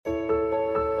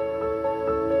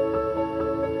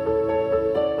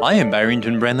I am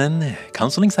Barrington Brennen,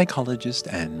 counseling psychologist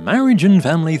and marriage and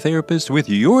family therapist with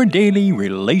your daily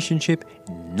relationship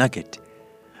nugget.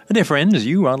 Dear friends,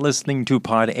 you are listening to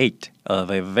part 8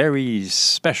 of a very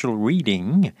special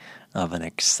reading of an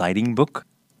exciting book,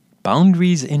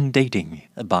 Boundaries in Dating,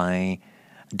 by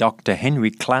Dr.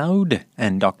 Henry Cloud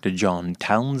and Dr. John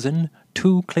Townsend,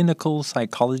 two clinical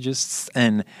psychologists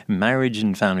and marriage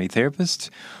and family therapists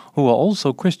who are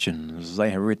also Christians. They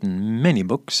have written many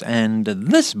books, and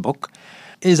this book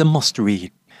is a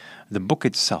must-read. The book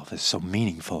itself is so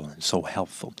meaningful and so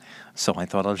helpful. So I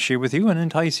thought I'll share with you and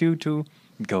entice you to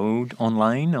go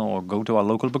online or go to our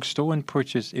local bookstore and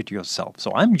purchase it yourself.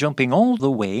 So I'm jumping all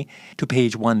the way to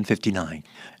page 159,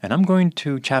 and I'm going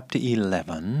to chapter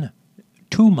 11,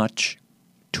 Too Much,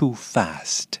 Too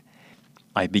Fast.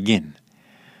 I begin.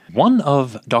 One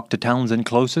of Dr. Townsend's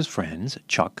closest friends,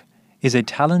 Chuck, is a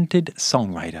talented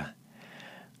songwriter.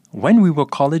 When we were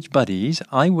college buddies,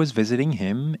 I was visiting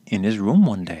him in his room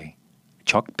one day.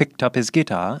 Chuck picked up his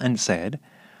guitar and said,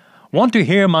 "Want to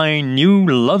hear my new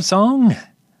love song?"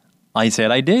 I said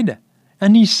I did,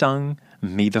 and he sung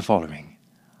me the following.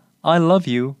 "I love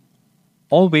you,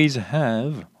 always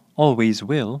have, always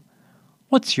will.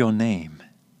 What's your name?"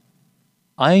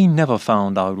 I never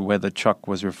found out whether Chuck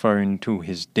was referring to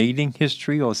his dating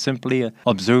history or simply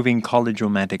observing college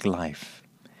romantic life.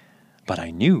 But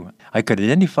I knew I could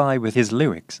identify with his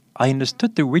lyrics. I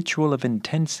understood the ritual of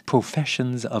intense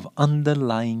professions of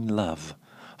underlying love,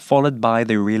 followed by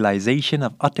the realization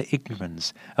of utter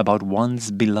ignorance about one's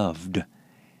beloved.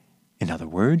 In other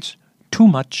words, too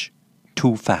much,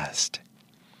 too fast.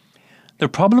 The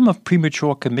problem of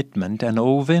premature commitment and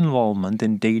over-involvement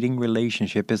in dating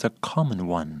relationship is a common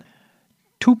one.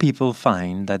 Two people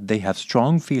find that they have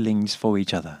strong feelings for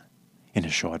each other. In a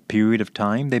short period of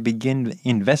time, they begin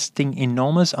investing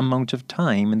enormous amounts of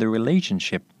time in the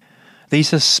relationship. They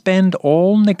suspend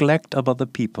all neglect of other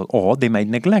people, or they might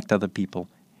neglect other people.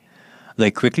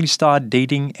 They quickly start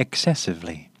dating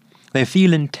excessively. They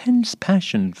feel intense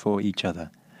passion for each other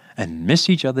and miss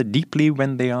each other deeply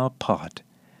when they are apart.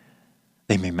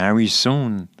 They may marry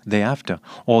soon thereafter,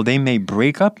 or they may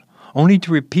break up only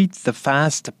to repeat the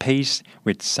fast pace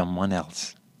with someone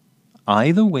else.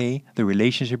 Either way, the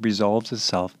relationship resolves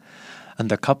itself, and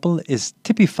the couple is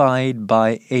typified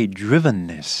by a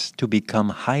drivenness to become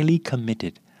highly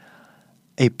committed,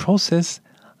 a process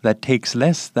that takes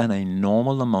less than a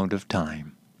normal amount of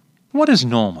time. What is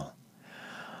normal?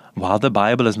 While the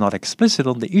Bible is not explicit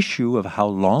on the issue of how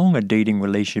long a dating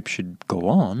relationship should go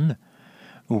on,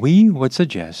 we would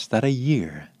suggest that a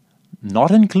year,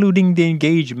 not including the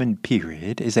engagement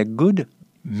period, is a good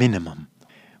minimum.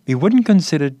 We wouldn't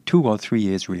consider 2 or 3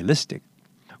 years realistic.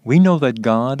 We know that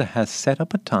God has set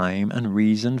up a time and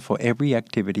reason for every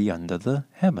activity under the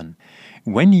heaven.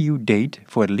 When you date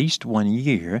for at least 1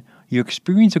 year, you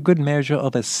experience a good measure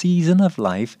of a season of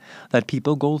life that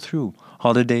people go through: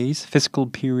 holidays, fiscal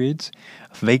periods,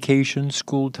 vacations,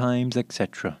 school times,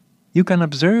 etc. You can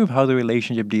observe how the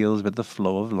relationship deals with the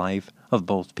flow of life of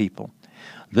both people.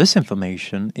 This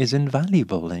information is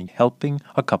invaluable in helping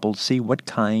a couple see what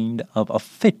kind of a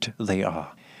fit they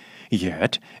are.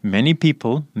 Yet, many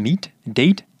people meet,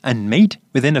 date, and mate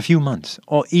within a few months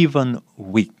or even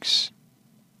weeks.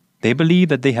 They believe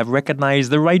that they have recognized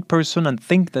the right person and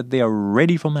think that they are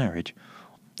ready for marriage.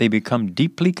 They become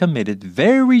deeply committed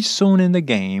very soon in the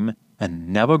game and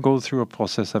never go through a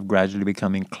process of gradually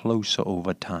becoming closer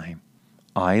over time.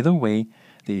 Either way,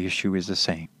 the issue is the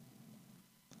same.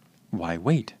 Why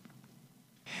wait?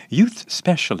 Youth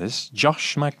specialist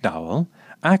Josh McDowell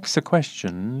asks a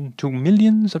question to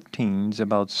millions of teens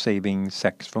about saving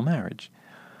sex for marriage.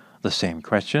 The same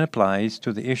question applies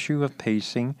to the issue of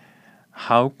pacing,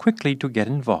 how quickly to get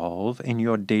involved in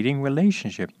your dating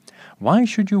relationship. Why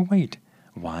should you wait?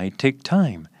 Why take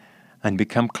time and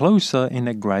become closer in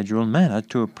a gradual manner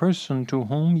to a person to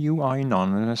whom you are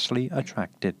anonymously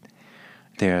attracted?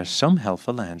 There are some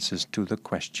helpful answers to the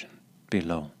question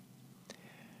below.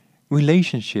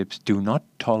 Relationships do not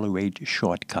tolerate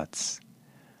shortcuts.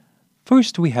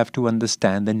 First, we have to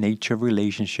understand the nature of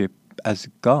relationship as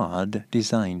God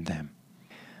designed them.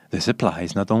 This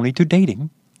applies not only to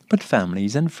dating, but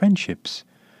families and friendships.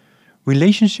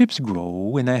 Relationships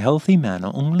grow in a healthy manner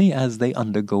only as they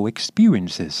undergo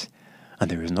experiences, and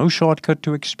there is no shortcut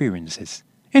to experiences.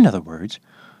 In other words,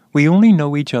 we only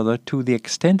know each other to the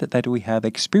extent that we have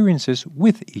experiences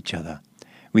with each other.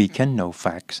 We can know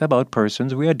facts about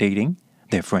persons we are dating,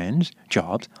 their friends,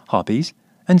 jobs, hobbies,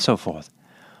 and so forth.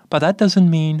 But that doesn't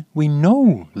mean we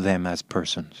know them as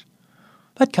persons.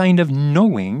 That kind of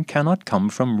knowing cannot come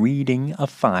from reading a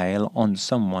file on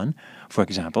someone, for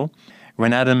example,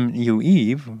 When Adam knew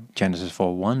Eve, Genesis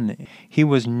 4:1, he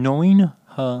was knowing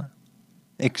her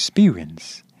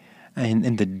experience and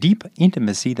in the deep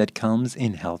intimacy that comes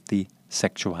in healthy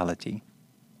sexuality.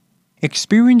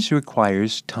 Experience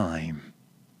requires time.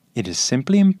 It is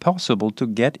simply impossible to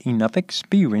get enough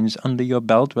experience under your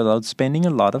belt without spending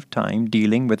a lot of time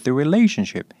dealing with the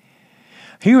relationship.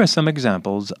 Here are some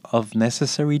examples of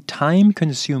necessary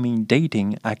time-consuming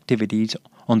dating activities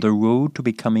on the road to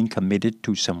becoming committed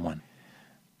to someone.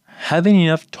 Having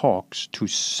enough talks to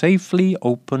safely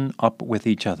open up with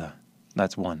each other.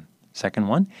 That's one. Second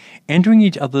one, entering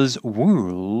each other's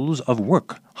worlds of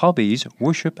work, hobbies,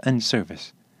 worship, and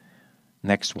service.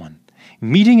 Next one,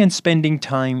 meeting and spending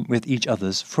time with each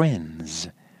other's friends.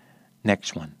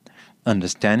 Next one,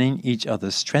 understanding each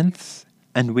other's strengths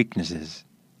and weaknesses.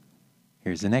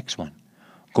 Here's the next one,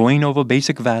 going over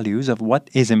basic values of what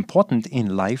is important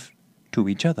in life to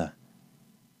each other.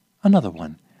 Another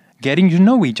one, getting to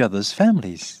know each other's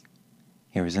families.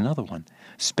 Here is another one,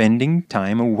 spending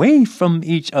time away from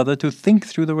each other to think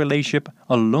through the relationship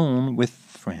alone with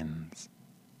friends.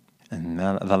 And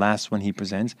the last one he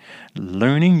presents,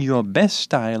 learning your best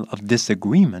style of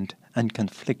disagreement and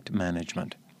conflict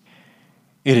management.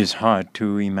 It is hard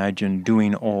to imagine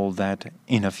doing all that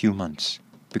in a few months,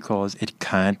 because it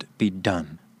can't be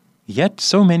done. Yet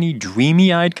so many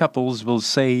dreamy-eyed couples will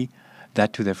say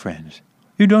that to their friends.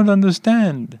 You don't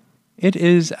understand. It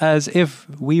is as if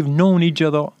we've known each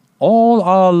other all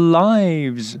our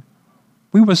lives.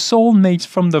 We were soulmates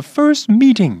from the first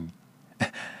meeting.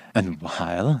 And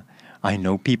while I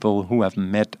know people who have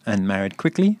met and married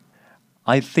quickly,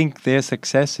 I think their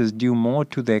success is due more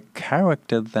to their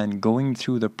character than going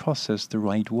through the process the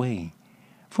right way.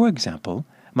 For example,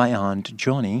 my Aunt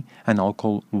Johnny and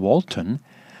Uncle Walton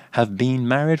have been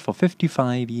married for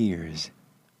 55 years.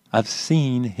 I've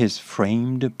seen his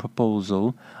framed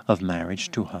proposal of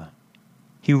marriage to her.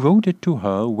 He wrote it to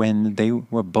her when they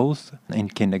were both in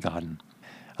kindergarten.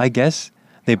 I guess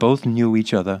they both knew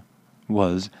each other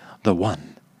was the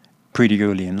one pretty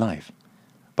early in life.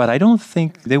 But I don't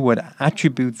think they would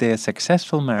attribute their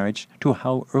successful marriage to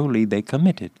how early they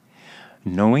committed.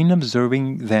 Knowing,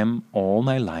 observing them all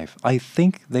my life, I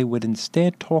think they would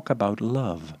instead talk about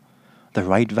love, the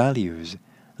right values,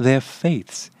 their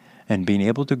faiths, and being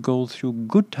able to go through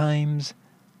good times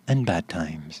and bad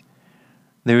times.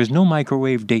 There is no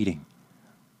microwave dating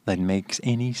that makes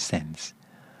any sense.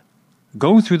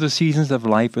 Go through the seasons of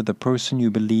life with the person you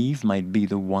believe might be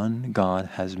the one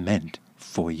God has meant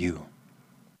for you.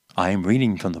 I am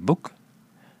reading from the book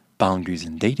Boundaries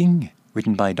in Dating,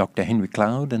 written by Dr. Henry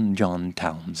Cloud and John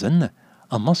Townsend,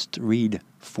 a must-read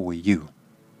for you.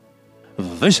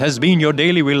 This has been your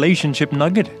Daily Relationship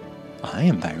Nugget. I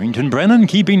am Barrington Brennen,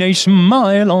 keeping a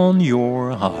smile on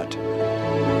your heart.